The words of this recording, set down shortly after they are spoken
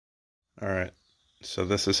Alright, so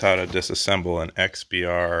this is how to disassemble an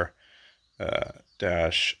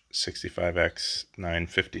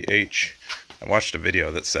XBR-65X950H. I watched a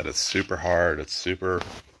video that said it's super hard, it's super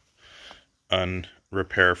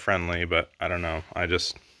unrepair friendly, but I don't know. I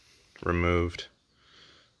just removed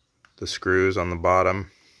the screws on the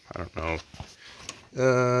bottom. I don't know.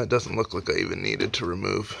 It doesn't look like I even needed to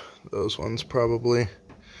remove those ones probably.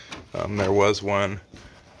 There was one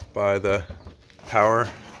by the power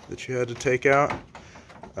that you had to take out.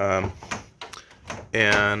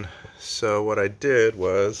 And so what I did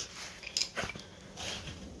was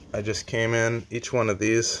I just came in, each one of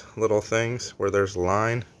these little things where there's a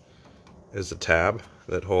line is a tab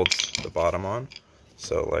that holds the bottom on.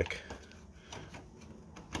 So like,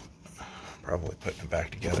 probably putting it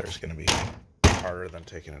back together is going to be harder than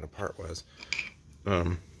taking it apart was.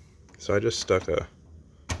 So I just stuck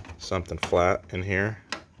something flat in here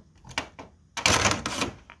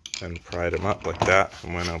and pried them up like that,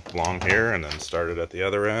 and went up along here and then started at the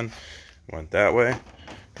other end, went that way,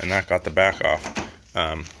 and that got the back off.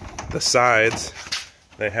 The sides,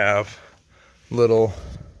 they have little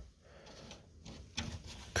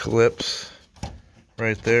clips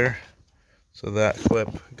right there, so that clip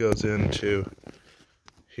goes into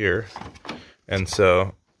here, and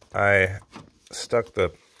so I stuck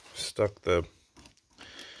the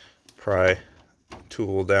pry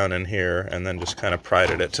tool down in here and then just kind of pried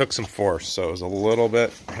it. It took some force, so it was a little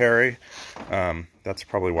bit hairy. That's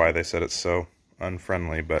probably why they said it's so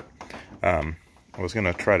unfriendly, but I was going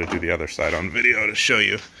to try to do the other side on video to show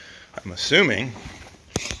you. I'm assuming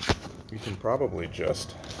you can probably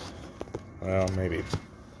just, well, maybe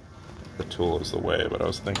the tool is the way, but I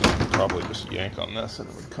was thinking you could probably just yank on this and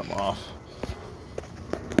it would come off.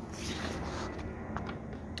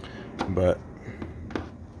 But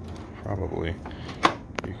probably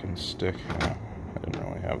you can stick, I didn't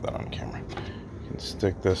really have that on camera. You can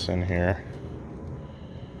stick this in here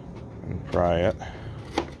and pry it.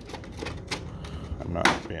 I'm not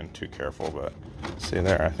being too careful, but see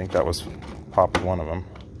there, I think that was popped one of them.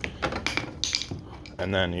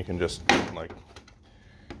 And then you can just like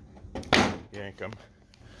yank them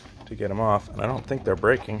to get them off, and I don't think they're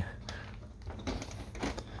breaking.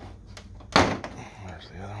 Where's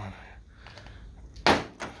the other one?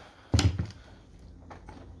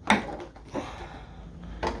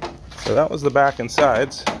 So that was the back and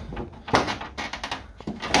sides. I'm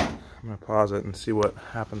going to pause it and see what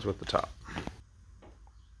happens with the top.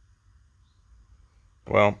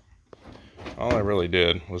 Well, all I really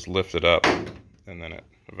did was lift it up and then it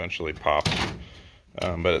eventually popped.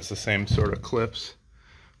 But it's the same sort of clips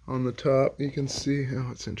on the top. You can see, oh,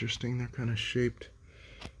 it's interesting, they're kind of shaped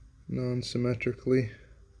non-symmetrically.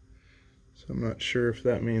 So I'm not sure if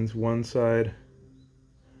that means one side,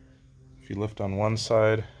 if you lift on one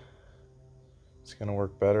side, it's going to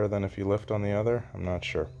work better than if you lift on the other. I'm not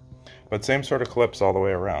sure. But same sort of clips all the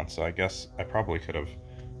way around. So I guess I probably could have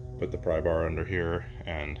put the pry bar under here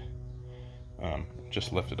and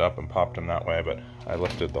just lifted up and popped them that way. But I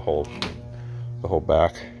lifted the whole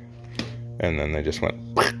back, and then they just went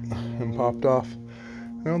and popped off.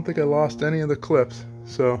 I don't think I lost any of the clips.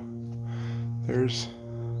 So there's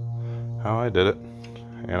how I did it.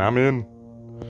 And I'm in.